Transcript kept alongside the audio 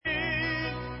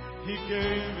He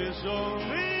gave His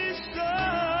only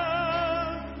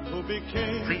Son, who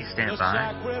became Please stand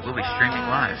by. We'll be streaming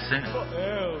live soon. for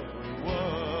everyone.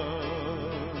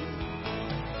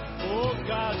 Oh,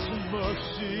 God's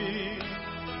mercy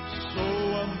so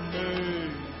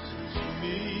amazes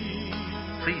me.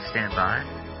 Please stand by.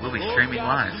 We'll be streaming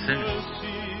live soon.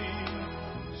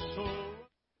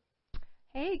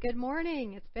 Hey, good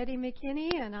morning. It's Betty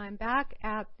McKinney, and I'm back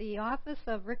at the office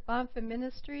of Rick Bonfim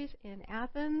Ministries in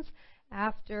Athens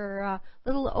after a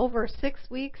little over 6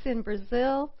 weeks in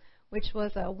Brazil, which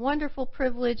was a wonderful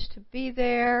privilege to be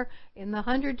there in the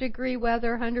 100-degree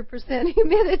weather, 100%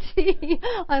 humidity,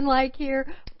 unlike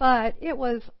here. But it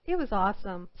was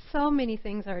awesome. So many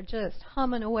things are just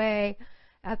humming away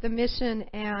at the mission,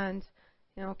 and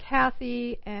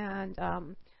Kathy and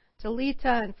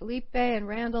Talita and Felipe and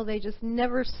Randall, they just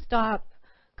never stop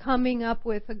coming up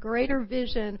with a greater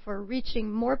vision for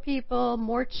reaching more people,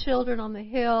 more children on the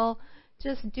hill,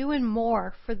 just doing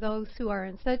more for those who are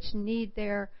in such need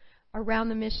there around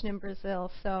the mission in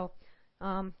Brazil. So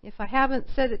if I haven't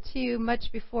said it to you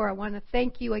much before, I want to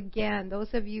thank you again.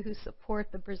 Those of you who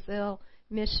support the Brazil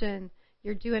mission,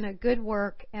 you're doing a good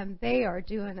work, and they are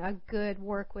doing a good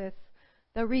work with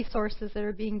the resources that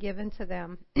are being given to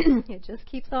them. It just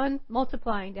keeps on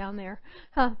multiplying down there.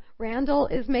 Randall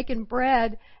is making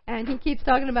bread, and he keeps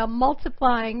talking about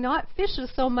multiplying, not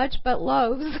fishes so much, but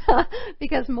loaves,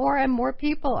 because more and more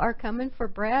people are coming for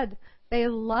bread. They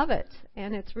love it,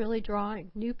 and it's really drawing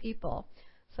new people.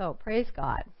 So praise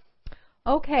God.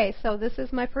 Okay, so this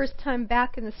is my first time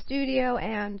back in the studio,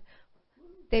 and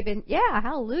they've been,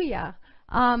 hallelujah.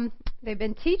 They've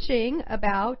been teaching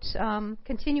about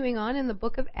continuing on in the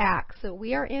book of Acts. So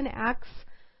we are in Acts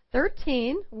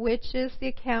 13, which is the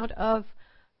account of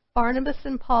Barnabas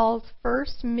and Paul's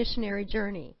first missionary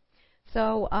journey.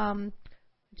 So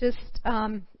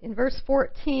in verse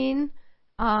 14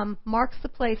 marks the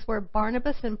place where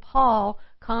Barnabas and Paul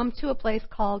come to a place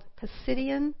called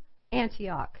Pisidian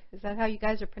Antioch. Is that how you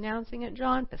guys are pronouncing it,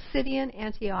 John? Pisidian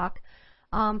Antioch,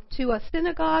 to a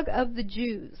synagogue of the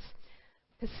Jews.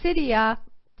 Pisidia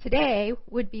today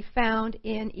would be found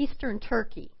in eastern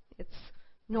Turkey. It's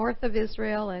north of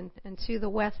Israel and to the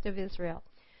west of Israel.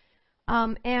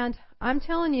 And I'm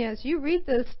telling you, as you read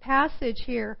this passage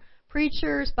here,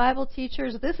 preachers, Bible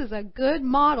teachers, this is a good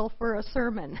model for a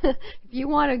sermon. If you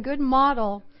want a good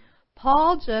model,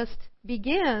 Paul just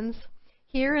begins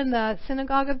here in the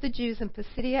synagogue of the Jews in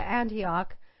Pisidia,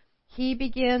 Antioch. He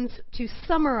begins to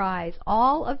summarize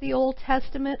all of the Old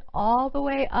Testament all the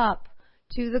way up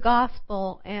to the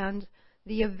gospel and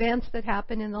the events that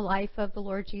happen in the life of the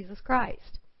Lord Jesus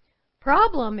Christ.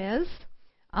 Problem is,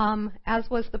 as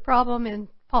was the problem in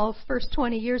Paul's first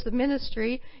 20 years of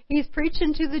ministry, he's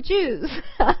preaching to the Jews.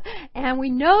 And we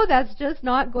know that's just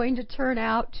not going to turn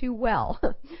out too well.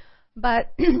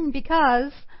 But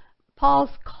because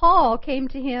Paul's call came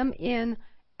to him in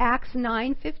Acts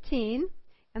 9:15,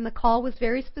 and the call was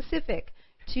very specific,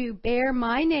 to bear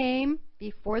my name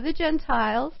before the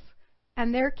Gentiles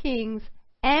and their kings,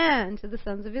 and to the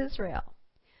sons of Israel.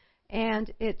 And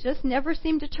it just never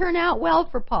seemed to turn out well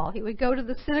for Paul. He would go to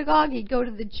the synagogue, he'd go to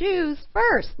the Jews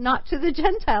first, not to the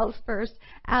Gentiles first,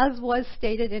 as was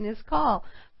stated in his call.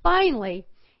 Finally,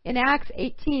 in Acts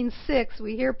 18:6,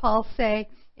 we hear Paul say,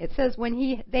 it says,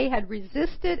 when they had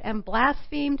resisted and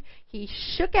blasphemed, he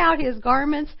shook out his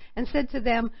garments and said to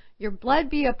them, your blood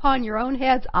be upon your own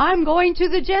heads, I'm going to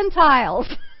the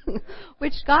Gentiles.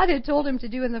 Which God had told him to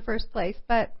do in the first place.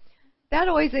 But that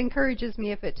always encourages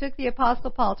me. If it took the Apostle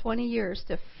Paul 20 years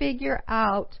to figure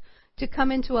out, to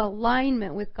come into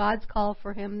alignment with God's call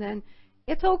for him, then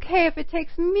it's okay if it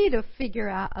takes me to figure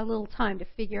out a little time to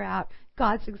figure out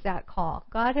God's exact call.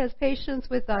 God has patience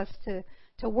with us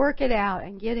to work it out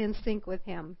and get in sync with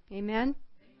him. Amen?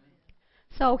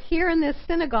 So here in this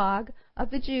synagogue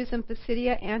of the Jews in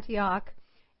Pisidia, Antioch,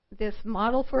 this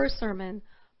model for a sermon,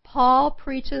 Paul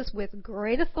preaches with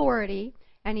great authority,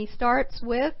 and he starts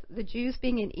with the Jews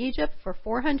being in Egypt for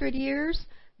 400 years,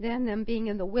 then them being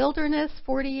in the wilderness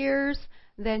 40 years,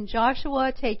 then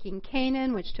Joshua taking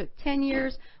Canaan, which took 10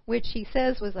 years, which he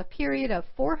says was a period of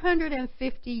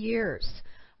 450 years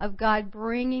of God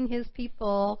bringing his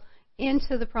people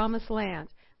into the promised land.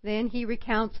 Then he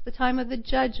recounts the time of the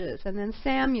judges, and then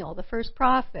Samuel, the first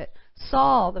prophet,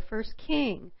 Saul, the first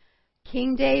king,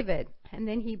 King David, and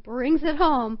then he brings it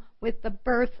home with the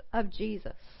birth of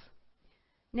Jesus.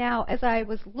 Now, as I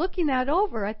was looking that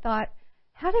over, I thought,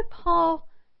 how did Paul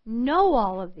know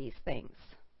all of these things?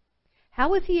 How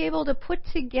was he able to put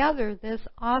together this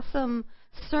awesome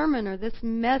sermon or this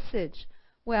message?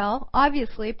 Well,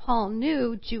 obviously, Paul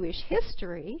knew Jewish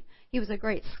history. He was a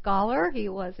great scholar. He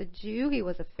was a Jew. He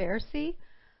was a Pharisee.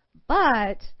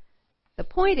 But the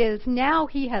point is, now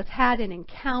he has had an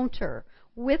encounter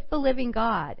with the living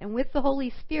God and with the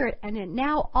Holy Spirit, and it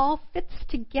now all fits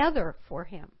together for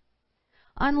him.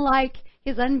 Unlike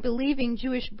his unbelieving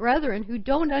Jewish brethren who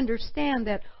don't understand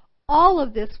that all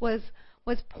of this was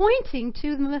pointing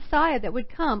to the Messiah that would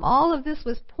come. All of this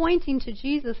was pointing to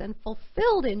Jesus and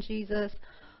fulfilled in Jesus.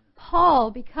 Paul,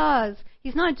 because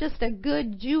he's not just a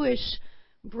good Jewish,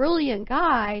 brilliant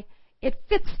guy, it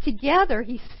fits together.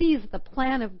 He sees the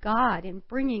plan of God in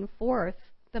bringing forth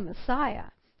the Messiah.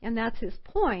 And that's his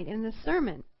point in this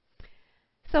sermon.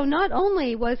 So not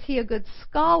only was he a good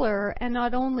scholar, and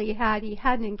not only had he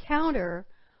had an encounter,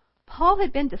 Paul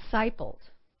had been discipled.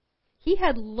 He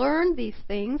had learned these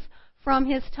things from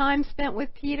his time spent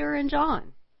with Peter and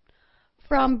John,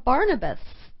 from Barnabas,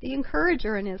 the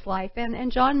encourager in his life,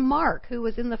 and John Mark, who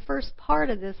was in the first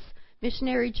part of this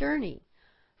missionary journey,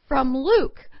 from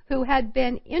Luke, who had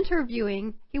been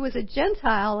interviewing, he was a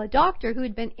Gentile, a doctor who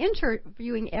had been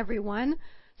interviewing everyone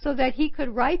so that he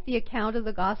could write the account of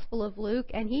the Gospel of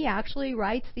Luke, and he actually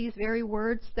writes these very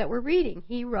words that we're reading.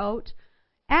 He wrote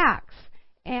Acts.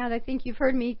 And I think you've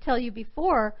heard me tell you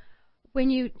before,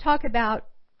 when you talk about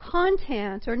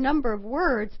content or number of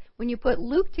words, when you put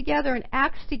Luke together and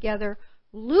Acts together,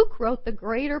 Luke wrote the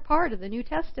greater part of the New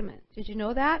Testament. Did you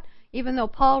know that? Even though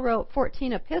Paul wrote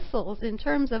 14 epistles, in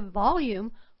terms of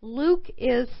volume, Luke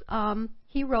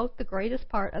he wrote the greatest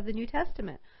part of the New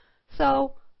Testament.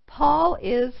 So Paul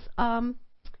is,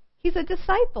 he's a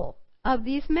disciple of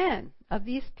these men, of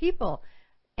these people.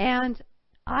 And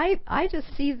I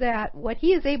just see that what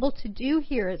he is able to do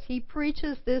here as he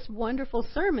preaches this wonderful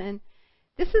sermon,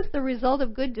 this is the result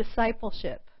of good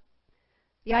discipleship.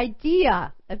 The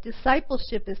idea of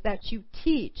discipleship is that you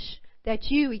teach,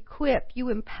 that you equip, you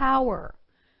empower,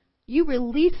 you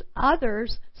release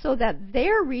others so that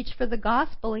their reach for the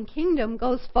gospel and kingdom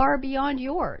goes far beyond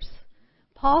yours.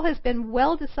 Paul has been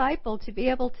well discipled to be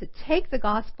able to take the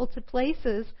gospel to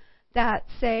places that,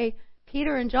 say,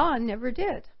 Peter and John never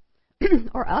did,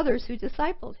 or others who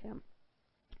discipled him.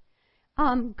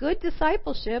 Good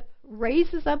discipleship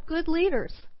raises up good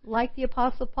leaders, like the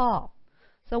Apostle Paul.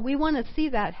 So we want to see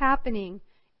that happening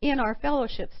in our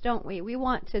fellowships, don't we? We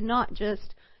want to not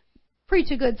just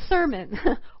preach a good sermon.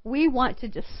 We want to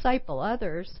disciple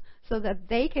others so that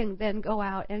they can then go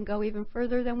out and go even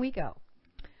further than we go.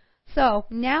 So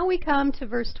now we come to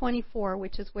verse 24,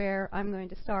 which is where I'm going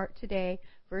to start today,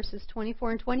 verses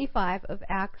 24 and 25 of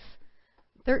Acts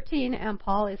 13, and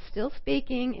Paul is still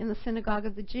speaking in the synagogue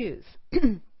of the Jews.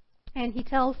 And he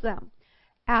tells them,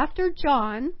 after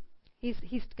John,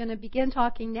 he's going to begin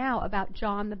talking now about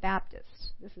John the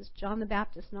Baptist. This is John the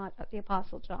Baptist, not the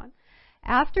Apostle John.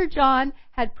 After John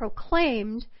had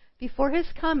proclaimed before his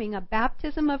coming a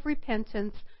baptism of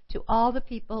repentance to all the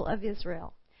people of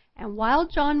Israel. And while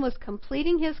John was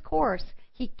completing his course,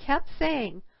 he kept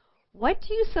saying, "What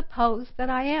do you suppose that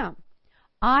I am?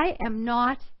 I am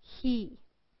not he.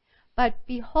 But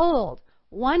behold,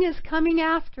 one is coming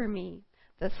after me,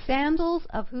 the sandals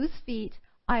of whose feet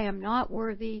I am not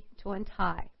worthy to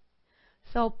untie."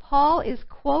 So Paul is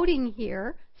quoting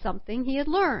here something he had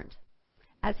learned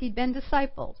as he'd been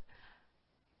discipled.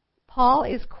 Paul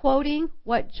is quoting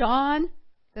what John,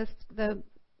 the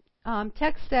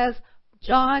text says,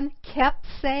 John kept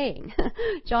saying.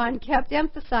 John kept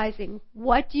emphasizing,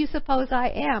 what do you suppose I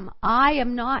am? I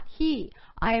am not he.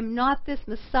 I am not this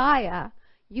Messiah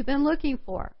you've been looking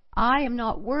for. I am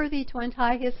not worthy to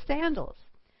untie his sandals.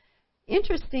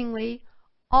 Interestingly,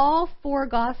 all four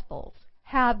Gospels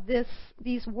have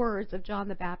these words of John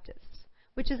the Baptist,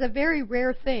 which is a very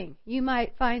rare thing. You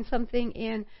might find something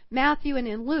in Matthew and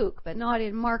in Luke, but not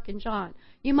in Mark and John.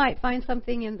 You might find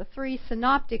something in the three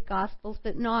synoptic Gospels,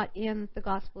 but not in the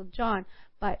Gospel of John.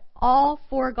 But all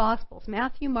four Gospels,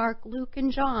 Matthew, Mark, Luke,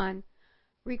 and John,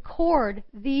 record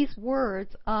these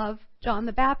words of John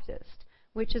the Baptist,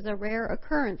 which is a rare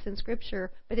occurrence in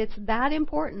Scripture, but it's that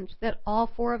important that all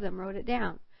four of them wrote it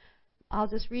down. I'll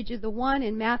just read you the one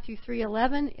in Matthew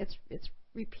 3:11. It's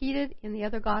repeated in the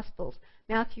other Gospels.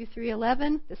 Matthew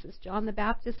 3:11, this is John the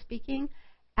Baptist speaking.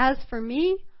 "As for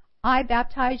me, I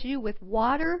baptize you with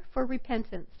water for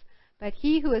repentance, but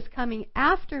he who is coming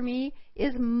after me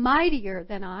is mightier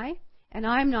than I, and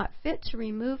I am not fit to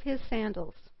remove his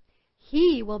sandals.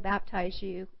 He will baptize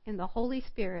you in the Holy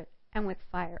Spirit and with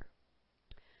fire."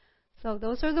 So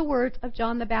those are the words of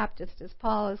John the Baptist as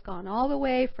Paul has gone all the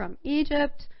way from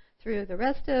Egypt through the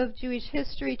rest of Jewish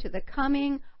history to the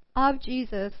coming of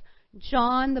Jesus.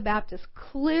 John the Baptist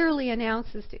clearly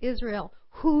announces to Israel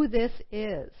who this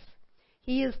is.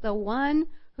 He is the one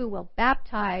who will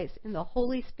baptize in the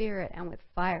Holy Spirit and with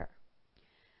fire.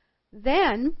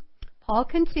 Then Paul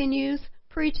continues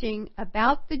preaching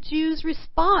about the Jews'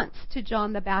 response to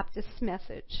John the Baptist's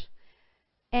message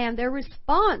and their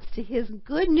response to his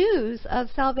good news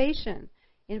of salvation.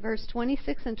 In verse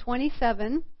 26 and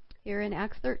 27, here in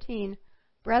Acts 13,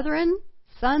 "Brethren,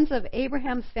 sons of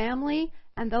Abraham's family,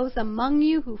 and those among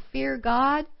you who fear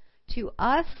God, to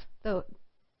us the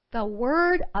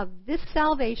word of this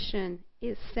salvation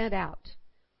is sent out."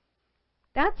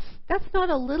 That's not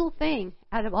a little thing.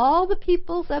 Out of all the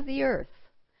peoples of the earth,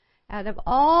 out of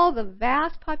all the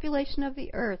vast population of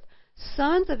the earth,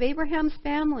 sons of Abraham's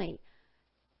family,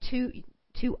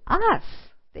 to us,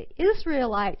 the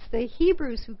Israelites, the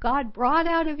Hebrews who God brought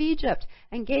out of Egypt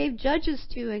and gave judges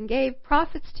to and gave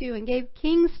prophets to and gave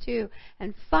kings to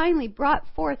and finally brought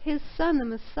forth his son, the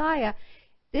Messiah,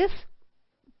 this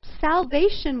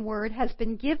salvation word has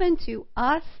been given to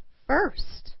us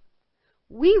first.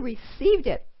 We received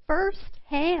it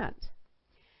firsthand.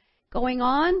 Going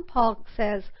on, Paul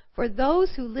says, "For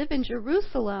those who live in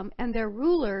Jerusalem and their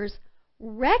rulers,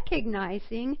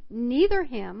 recognizing neither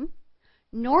him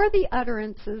nor the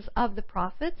utterances of the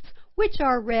prophets, which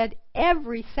are read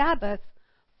every Sabbath,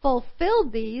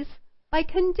 fulfilled these by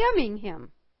condemning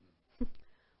him."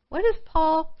 What is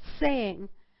Paul saying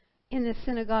in the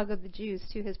synagogue of the Jews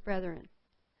to his brethren?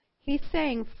 He's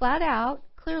saying flat out,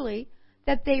 clearly,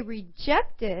 that they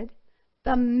rejected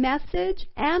the message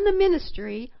and the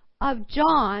ministry of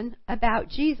John about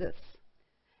Jesus.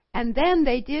 And then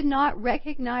they did not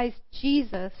recognize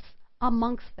Jesus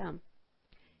amongst them.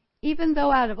 Even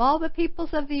though out of all the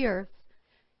peoples of the earth,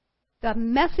 the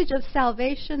message of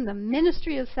salvation, the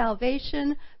ministry of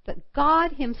salvation, that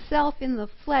God himself in the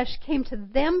flesh came to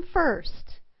them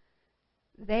first,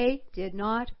 they did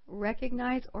not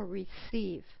recognize or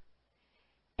receive.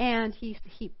 And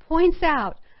he points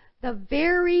out the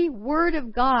very word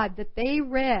of God that they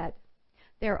read,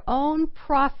 their own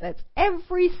prophets,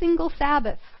 every single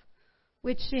Sabbath,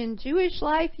 which in Jewish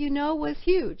life, was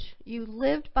huge. You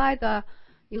lived by the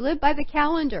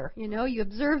calendar. You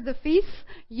observed the feasts.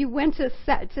 You went to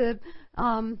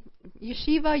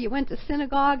yeshiva. You went to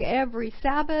synagogue every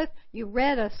Sabbath. You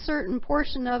read a certain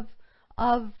portion of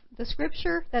the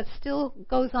scripture that still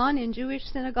goes on in Jewish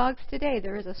synagogues today.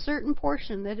 There is a certain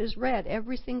portion that is read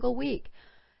every single week.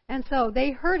 And so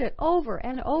they heard it over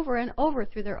and over and over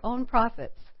through their own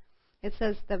prophets. It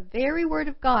says the very word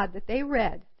of God that they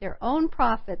read, their own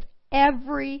prophets,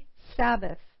 every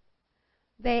Sabbath,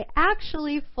 they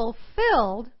actually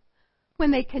fulfilled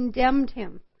when they condemned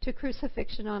him to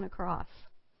crucifixion on a cross.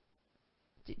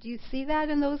 Do you see that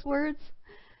in those words?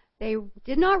 They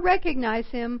did not recognize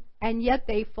him, and yet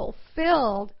they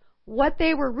fulfilled what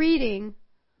they were reading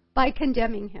by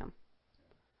condemning him.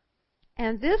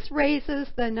 And this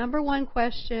raises the number one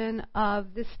question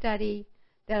of this study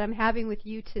that I'm having with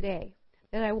you today,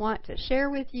 that I want to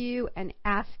share with you and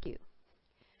ask you.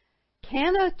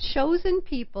 Can a chosen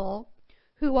people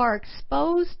who are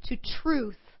exposed to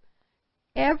truth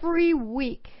every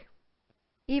week,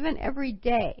 even every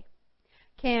day,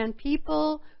 can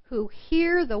people who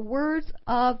hear the words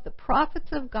of the prophets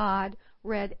of God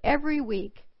read every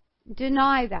week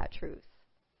deny that truth,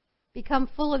 become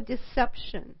full of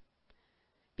deception,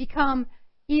 become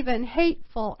even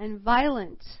hateful and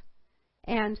violent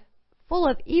and full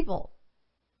of evil?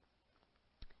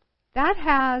 That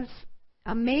has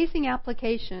amazing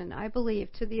application, I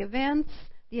believe, to the events,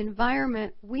 the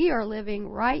environment we are living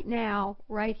right now,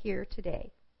 right here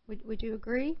today. Would you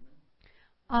agree?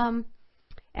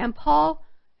 And Paul,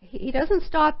 he doesn't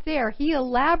stop there. He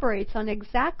elaborates on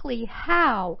exactly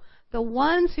how the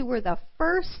ones who were the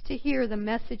first to hear the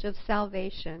message of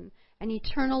salvation and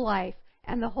eternal life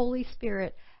and the Holy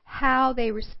Spirit, how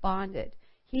they responded.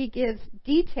 He gives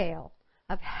detail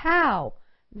of how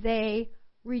they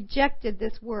rejected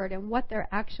this word and what their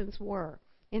actions were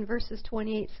in verses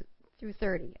 28 through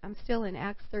 30. I'm still in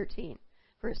Acts 13.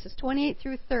 Verses 28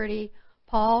 through 30,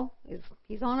 Paul,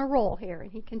 he's on a roll here,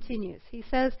 and he continues. He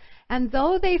says, "And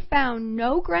though they found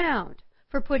no ground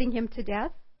for putting him to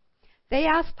death, they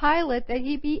asked Pilate that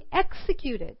he be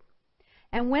executed.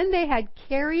 And when they had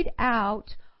carried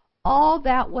out all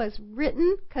that was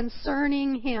written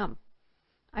concerning him,"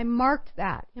 I marked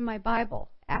that in my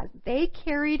Bible, as they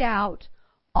carried out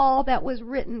all that was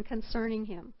written concerning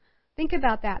him. Think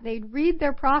about that. They'd read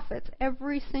their prophets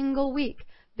every single week.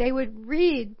 They would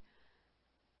read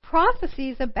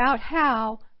prophecies about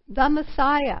how the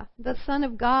Messiah, the Son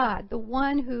of God, the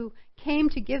one who came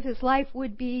to give his life,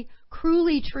 would be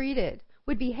cruelly treated,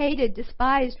 would be hated,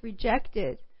 despised,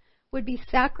 rejected, would be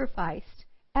sacrificed,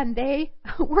 And they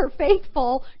were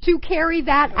faithful to carry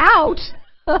that out.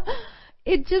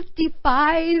 It just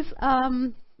defies,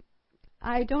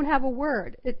 I don't have a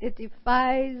word. It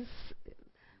defies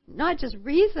not just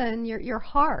reason, your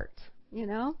heart,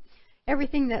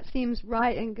 everything that seems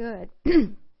right and good.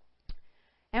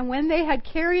 And when they had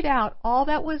carried out all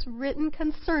that was written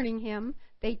concerning him,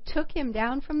 they took him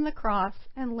down from the cross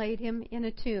and laid him in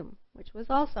a tomb, which was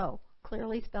also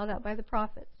clearly spelled out by the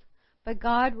prophets. But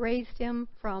God raised him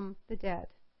from the dead.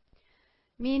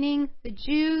 Meaning the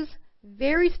Jews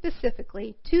very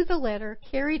specifically, to the letter,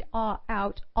 carried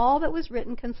out all that was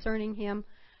written concerning him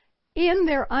in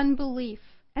their unbelief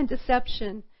and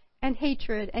deception and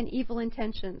hatred and evil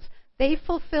intentions. They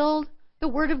fulfilled the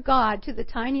Word of God to the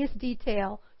tiniest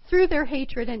detail through their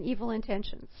hatred and evil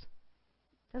intentions.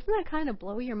 Doesn't that kind of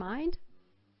blow your mind?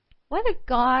 What a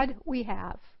God we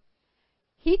have.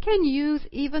 He can use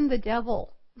even the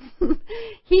devil.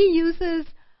 He uses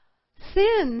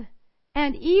sin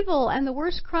and evil and the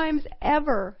worst crimes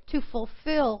ever to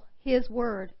fulfill His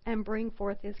Word and bring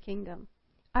forth His kingdom.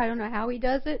 I don't know how He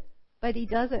does it, but He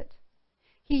does it.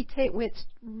 It's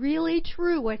really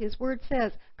true what His Word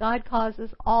says. God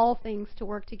causes all things to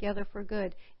work together for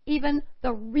good, even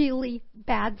the really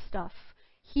bad stuff.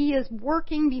 He is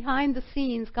working behind the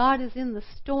scenes. God is in the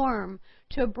storm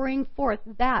to bring forth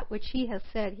that which He has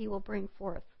said He will bring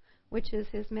forth, which is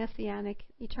His messianic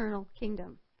eternal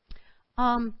kingdom.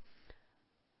 As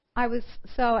I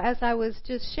was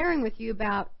just sharing with you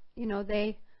about,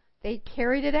 they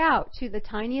carried it out to the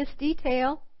tiniest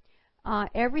detail.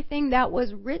 Everything that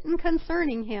was written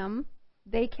concerning Him,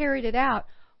 they carried it out.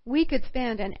 We could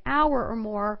spend an hour or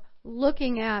more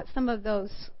looking at some of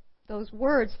those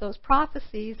words, those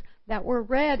prophecies that were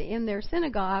read in their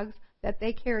synagogues that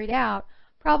they carried out.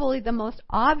 Probably the most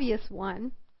obvious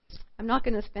one, I'm not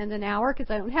going to spend an hour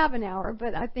because I don't have an hour,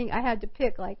 but I think I had to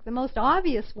pick the most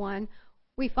obvious one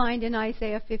we find in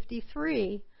Isaiah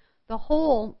 53, the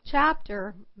whole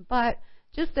chapter, but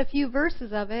just a few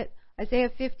verses of it. Isaiah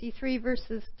 53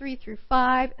 verses 3 through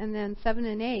 5 and then 7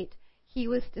 and 8. He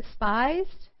was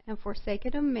despised and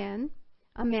forsaken of men,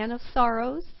 a man of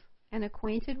sorrows and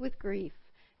acquainted with grief,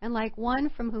 and like one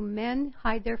from whom men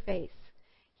hide their face.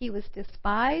 He was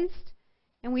despised,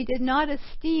 and we did not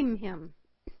esteem Him.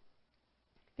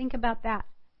 Think about that.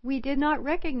 We did not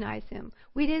recognize Him.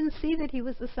 We didn't see that He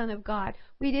was the Son of God.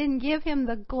 We didn't give Him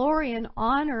the glory and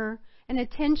honor and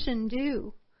attention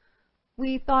due.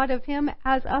 We thought of Him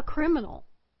as a criminal.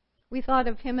 We thought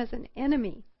of Him as an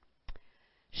enemy.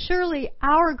 Surely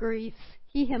our griefs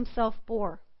He Himself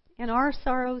bore, and our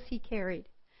sorrows He carried.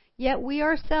 Yet we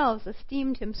ourselves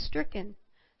esteemed Him stricken,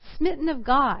 smitten of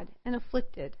God, and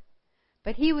afflicted.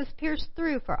 But He was pierced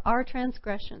through for our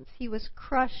transgressions. He was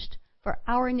crushed for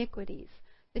our iniquities.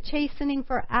 The chastening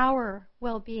for our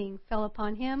well-being fell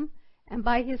upon Him, and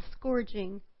by His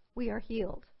scourging we are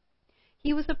healed.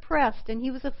 He was oppressed and He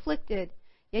was afflicted,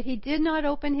 yet He did not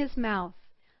open His mouth.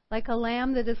 Like a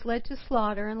lamb that is led to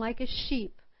slaughter, and like a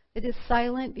sheep that is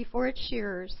silent before its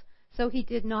shearers, so He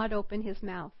did not open His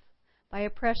mouth. By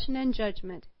oppression and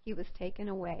judgment He was taken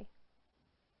away.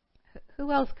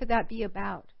 Who else could that be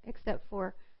about except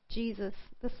for Jesus,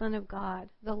 the Son of God,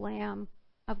 the Lamb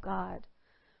of God?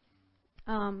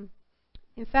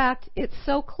 In fact, it's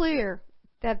so clear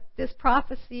that this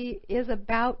prophecy is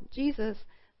about Jesus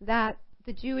that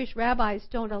the Jewish rabbis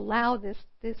don't allow this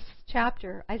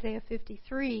chapter, Isaiah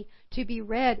 53, to be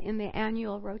read in the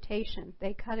annual rotation.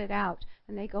 They cut it out,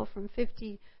 and they go from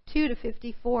 52 to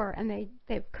 54, and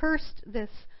they've cursed this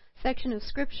section of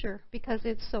Scripture because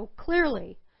it's so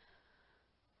clearly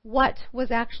what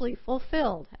was actually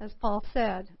fulfilled, as Paul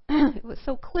said. It was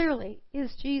so clearly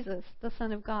is Jesus, the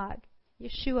Son of God,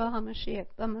 Yeshua HaMashiach,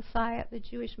 the Messiah, the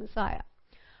Jewish Messiah.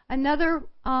 Another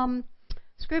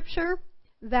Scripture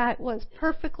that was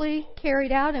perfectly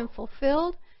carried out and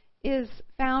fulfilled is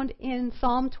found in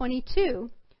Psalm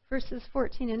 22, verses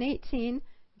 14 and 18.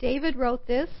 David wrote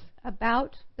this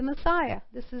about the Messiah.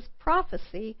 This is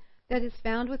prophecy that is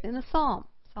found within a psalm,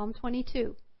 Psalm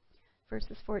 22,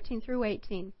 verses 14 through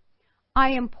 18.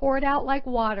 I am poured out like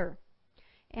water,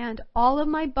 and all of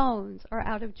my bones are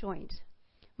out of joint.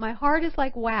 My heart is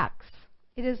like wax.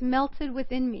 It is melted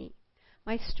within me.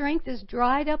 My strength is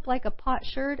dried up like a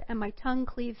potsherd, and my tongue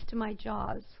cleaves to my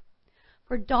jaws.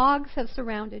 For dogs have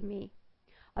surrounded me.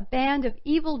 A band of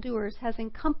evildoers has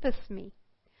encompassed me.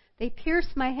 They pierce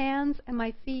my hands and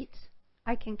my feet.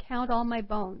 I can count all my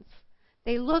bones.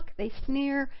 They look, they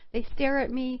sneer, they stare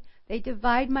at me. They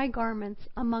divide my garments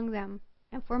among them,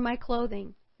 and for my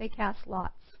clothing they cast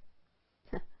lots.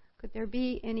 Could there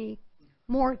be any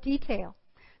more detail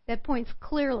that points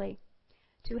clearly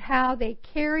to how they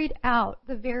carried out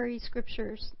the very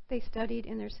scriptures they studied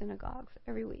in their synagogues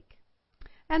every week.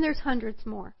 And there's hundreds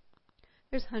more.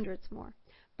 There's hundreds more.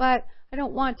 But I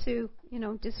don't want to,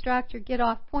 distract or get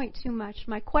off point too much.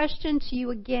 My question to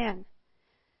you again,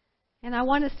 and I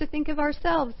want us to think of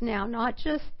ourselves now, not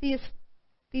just these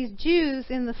Jews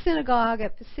in the synagogue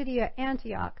at Pisidia,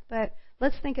 Antioch, but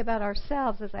let's think about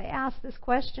ourselves as I ask this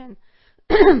question.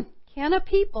 Can a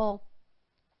people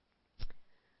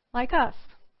like us,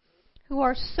 who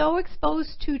are so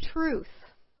exposed to truth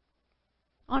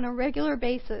on a regular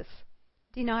basis,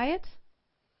 deny it?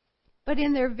 But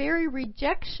in their very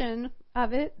rejection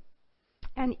of it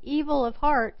and evil of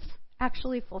hearts,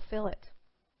 actually fulfill it?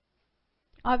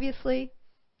 Obviously,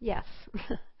 yes.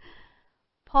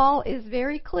 Paul is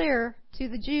very clear to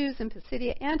the Jews in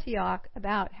Pisidia, Antioch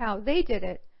about how they did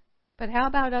it. But how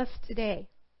about us today?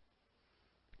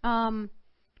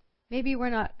 Maybe we're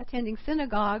not attending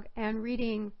synagogue and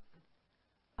reading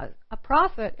a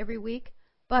prophet every week,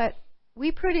 but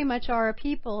we pretty much are a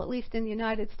people, at least in the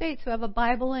United States, who have a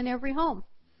Bible in every home.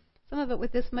 Some of it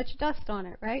with this much dust on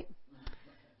it, right?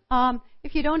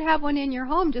 If you don't have one in your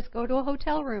home, just go to a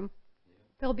hotel room.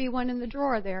 There'll be one in the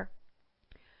drawer there.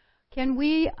 Can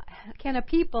a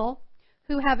people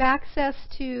who have access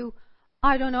to,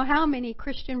 I don't know how many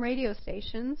Christian radio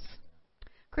stations,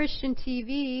 Christian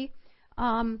TV,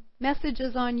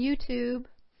 messages on YouTube,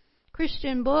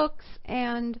 Christian books,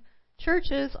 and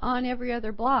churches on every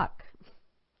other block,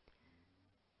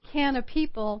 can a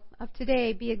people of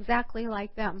today be exactly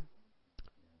like them?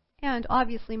 And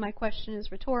obviously my question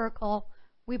is rhetorical.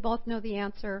 We both know the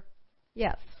answer,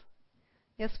 yes.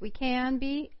 Yes, we can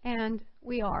be, and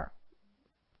we are.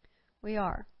 We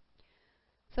are.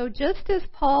 So just as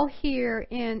Paul here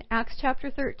in Acts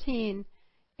chapter 13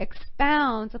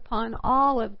 expounds upon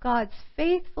all of God's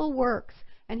faithful works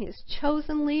and His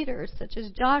chosen leaders such as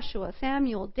Joshua,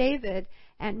 Samuel, David,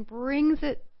 and brings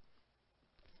it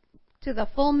to the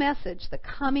full message, the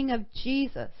coming of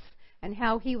Jesus, and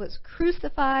how He was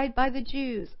crucified by the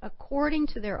Jews according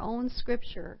to their own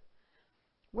scripture,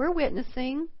 we're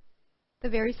witnessing the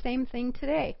very same thing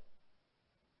today,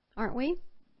 aren't we?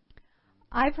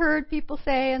 I've heard people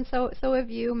say, and so have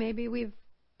you, maybe we've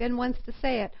been ones to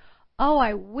say it, oh,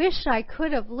 I wish I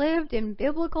could have lived in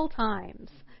biblical times.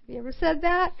 Have you ever said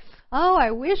that? Oh,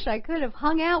 I wish I could have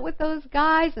hung out with those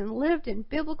guys and lived in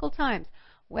biblical times.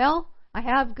 Well, I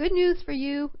have good news for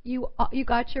you. You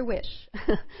got your wish.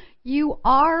 You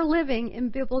are living in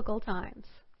biblical times.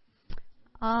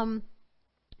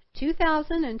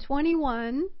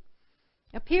 2021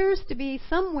 appears to be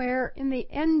somewhere in the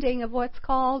ending of what's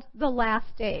called the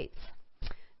last days.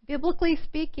 Biblically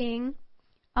speaking,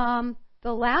 the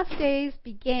last days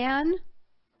began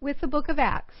with the book of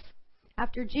Acts.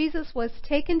 After Jesus was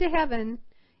taken to heaven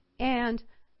and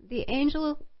the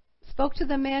angel spoke to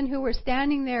the men who were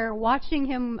standing there watching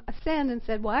Him ascend and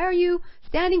said, why are you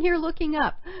standing here looking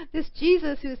up? This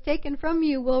Jesus who is taken from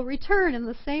you will return in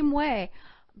the same way.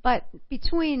 But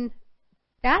between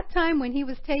that time when He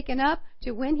was taken up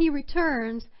to when He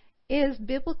returns is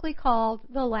biblically called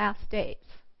the last days.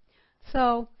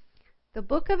 So the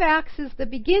book of Acts is the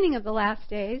beginning of the last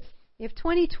days. If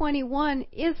 2021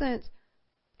 isn't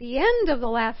the end of the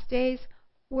last days,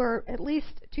 we're at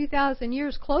least 2,000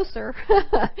 years closer.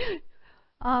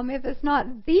 If it's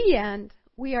not the end,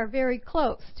 we are very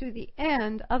close to the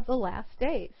end of the last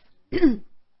days.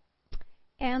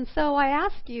 And so I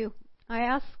ask you, I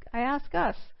ask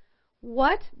us,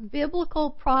 what biblical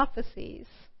prophecies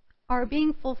are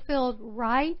being fulfilled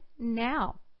right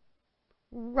now?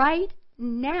 Right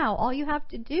now. All you have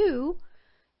to do,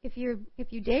 if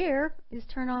you dare, is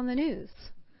turn on the news.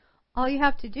 All you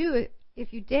have to do,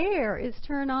 if you dare, is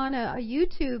turn on a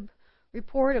YouTube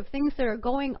report of things that are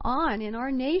going on in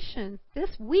our nation this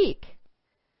week.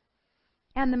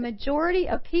 And the majority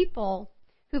of people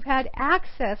who've had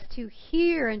access to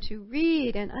hear and to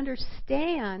read and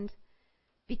understand,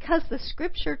 because the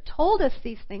Scripture told us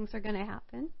these things are going to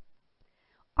happen,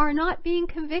 are not being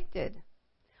convicted,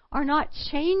 are not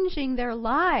changing their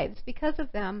lives because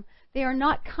of them. They are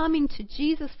not coming to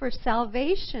Jesus for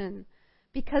salvation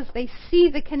because they see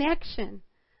the connection.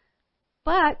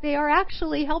 But they are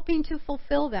actually helping to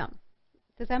fulfill them.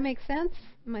 Does that make sense?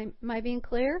 Am I being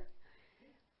clear?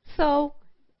 So,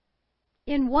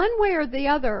 in one way or the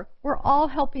other, we're all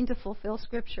helping to fulfill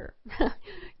Scripture.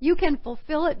 You can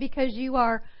fulfill it because you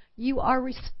are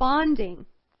responding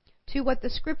to what the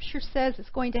Scripture says is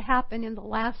going to happen in the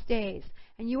last days,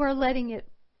 and you are letting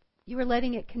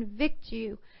it convict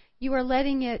you. You are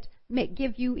letting it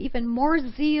give you even more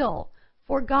zeal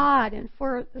for God and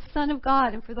for the Son of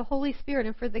God and for the Holy Spirit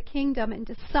and for the kingdom, and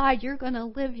decide you're going to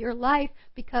live your life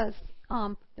because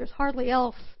there's hardly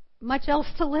much else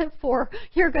to live for.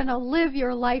 You're going to live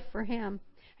your life for Him,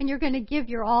 and you're going to give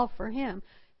your all for Him.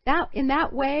 In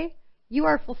that way, you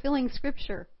are fulfilling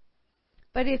Scripture.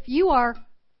 But if you are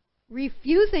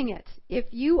refusing it, if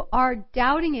you are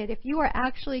doubting it, if you are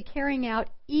actually carrying out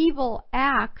evil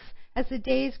acts as the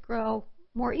days grow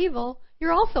more evil,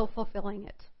 you're also fulfilling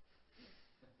it.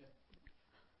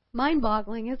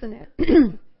 Mind-boggling, isn't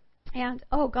it? And,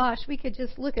 oh gosh, we could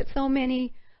just look at so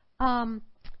many.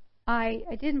 I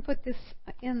didn't put this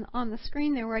on the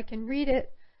screen there where I can read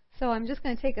it, so I'm just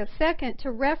going to take a second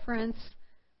to reference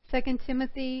 2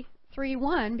 Timothy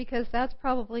 3:1, because that's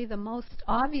probably the most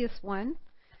obvious one.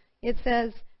 It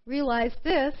says, realize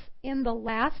this, in the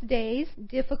last days,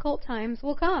 difficult times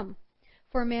will come.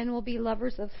 For men will be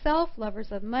lovers of self, lovers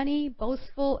of money,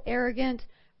 boastful, arrogant,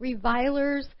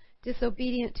 revilers,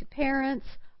 disobedient to parents,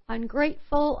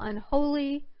 ungrateful,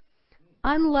 unholy,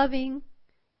 unloving,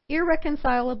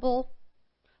 irreconcilable,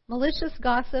 malicious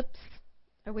gossips,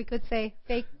 or we could say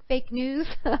fake news,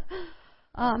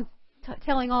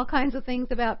 telling all kinds of things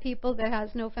about people that has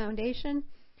no foundation,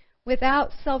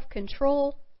 without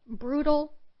self-control,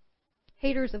 brutal,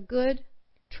 haters of good,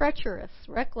 treacherous,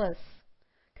 reckless,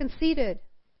 conceited,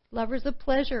 lovers of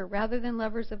pleasure rather than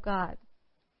lovers of God.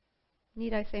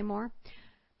 Need I say more?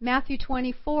 Matthew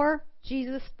 24,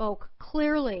 Jesus spoke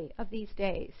clearly of these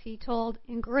days. He told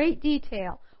in great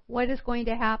detail what is going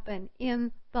to happen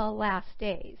in the last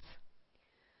days.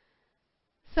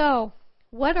 So,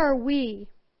 what are we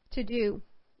to do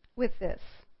with this?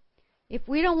 If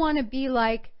we don't want to be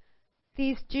like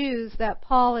these Jews that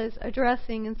Paul is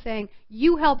addressing and saying,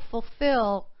 you help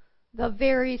fulfill the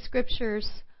very scriptures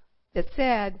that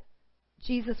said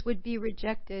Jesus would be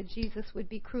rejected, Jesus would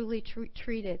be cruelly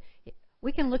treated.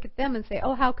 We can look at them and say,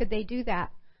 oh, how could they do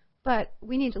that? But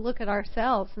we need to look at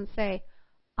ourselves and say,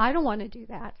 I don't want to do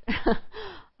that.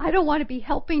 I don't want to be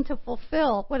helping to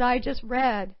fulfill what I just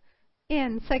read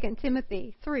in 2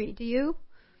 Timothy 3. Do you?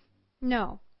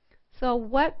 No. So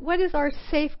what is our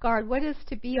safeguard? What is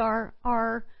to be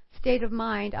our state of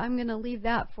mind? I'm going to leave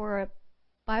that for a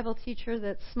Bible teacher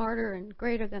that's smarter and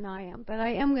greater than I am. But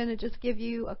I am going to just give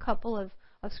you a couple of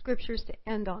scriptures to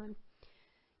end on.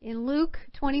 In Luke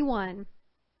 21,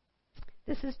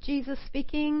 this is Jesus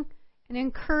speaking and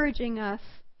encouraging us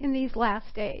in these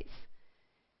last days.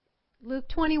 Luke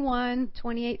 21,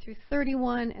 28 through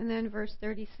 31, and then verse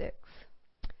 36.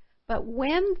 But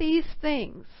when these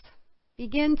things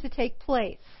begin to take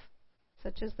place,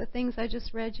 such as the things I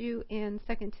just read you in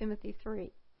 2 Timothy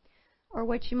 3, or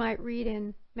what you might read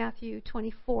in Matthew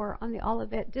 24 on the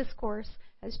Olivet Discourse,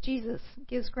 as Jesus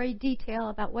gives great detail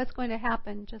about what's going to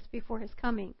happen just before His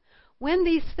coming. When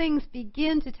these things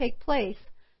begin to take place,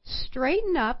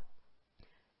 straighten up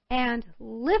and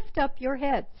lift up your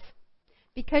heads,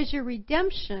 because your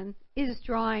redemption is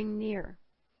drawing near.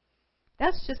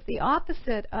 That's just the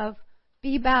opposite of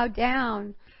be bowed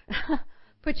down,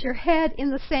 put your head in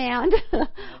the sand,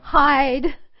 hide,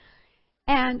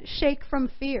 and shake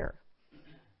from fear.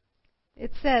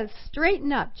 It says,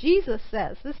 straighten up. Jesus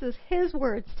says, this is His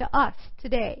words to us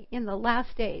today in the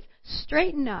last days.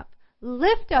 Straighten up,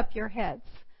 lift up your heads,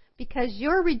 because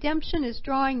your redemption is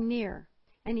drawing near.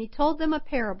 And He told them a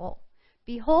parable.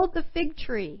 Behold the fig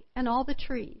tree and all the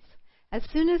trees. As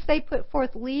soon as they put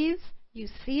forth leaves, you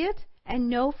see it and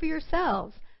know for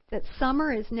yourselves that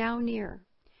summer is now near.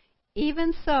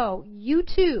 Even so, you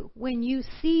too, when you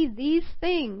see these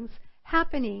things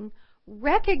happening,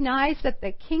 recognize that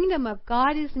the kingdom of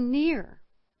God is near.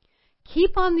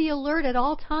 Keep on the alert at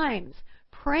all times,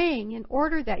 praying in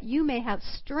order that you may have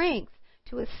strength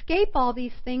to escape all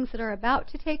these things that are about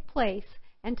to take place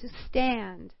and to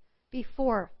stand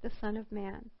before the Son of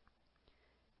Man.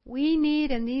 We need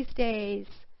in these days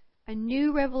a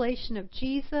new revelation of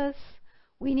Jesus.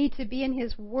 We need to be in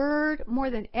His Word more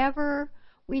than ever.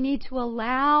 We need to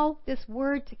allow this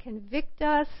Word to convict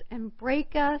us and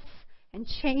break us and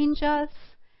change us.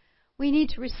 We need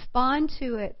to respond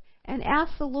to it and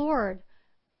ask the Lord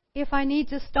if I need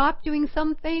to stop doing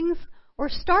some things or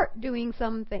start doing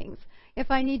some things. If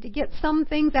I need to get some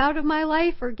things out of my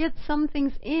life or get some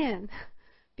things in.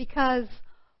 Because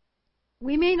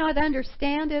we may not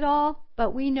understand it all,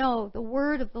 but we know the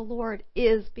word of the Lord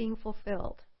is being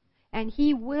fulfilled. And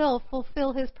He will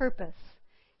fulfill His purpose.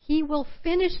 He will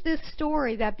finish this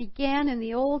story that began in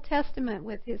the Old Testament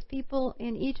with His people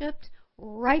in Egypt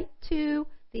right to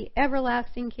the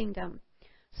everlasting kingdom.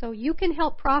 So you can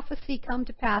help prophecy come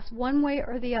to pass one way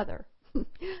or the other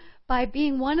by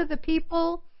being one of the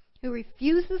people who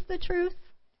refuses the truth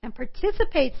and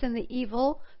participates in the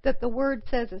evil that the Word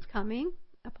says is coming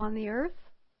upon the earth,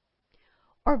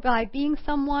 or by being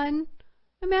someone,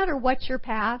 no matter what your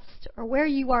past or where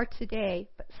you are today,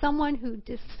 but someone who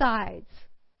decides,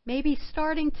 maybe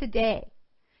starting today,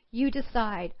 you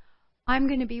decide, I'm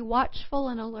going to be watchful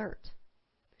and alert.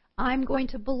 I'm going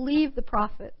to believe the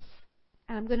prophets,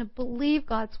 and I'm going to believe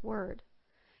God's Word,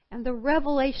 and the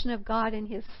revelation of God in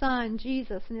His Son,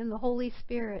 Jesus, and in the Holy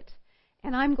Spirit.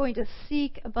 And I'm going to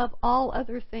seek above all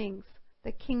other things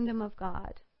the kingdom of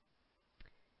God.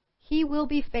 He will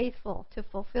be faithful to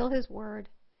fulfill His Word,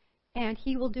 and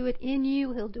He will do it in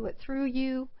you. He'll do it through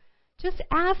you. Just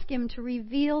ask Him to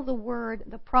reveal the Word,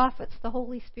 the prophets, the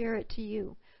Holy Spirit to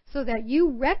you, so that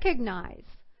you recognize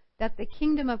that the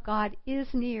kingdom of God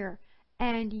is near,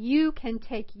 and you can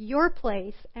take your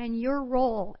place and your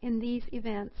role in these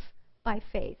events by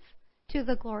faith to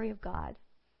the glory of God.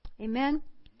 Amen.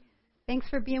 Thanks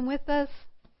for being with us.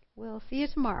 We'll see you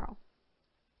tomorrow.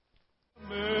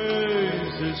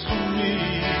 Amazes me.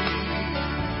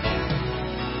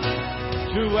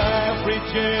 To every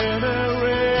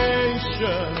generation,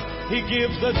 He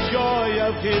gives the joy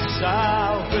of His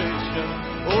salvation.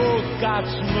 Oh,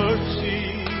 God's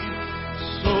mercy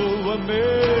so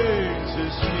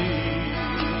amazes me.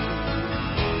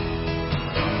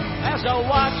 As I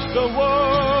watch the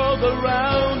world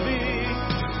around me,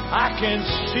 I can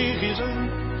see His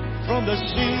from the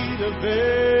seed of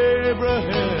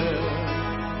Abraham,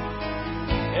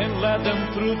 and led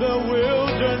them through the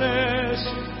wilderness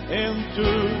into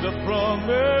the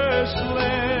promised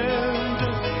land.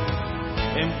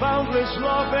 In boundless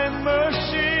love and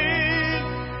mercy,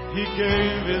 He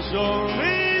gave His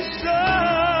only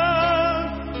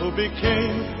Son, who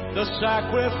became the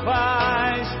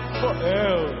sacrifice for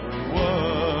everyone.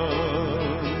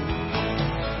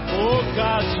 Oh,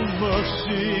 God's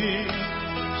mercy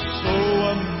so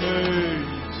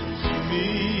amazes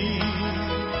me.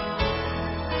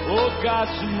 Oh,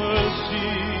 God's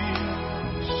mercy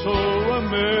so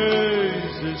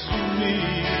amazes me.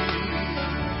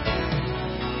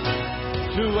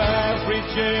 To every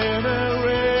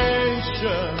generation,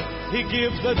 He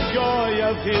gives the joy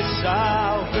of His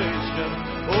salvation.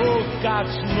 Oh,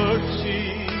 God's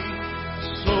mercy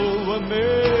so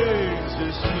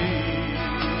amazes me.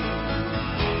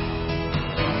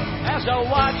 As I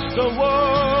watch the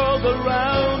world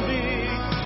around me,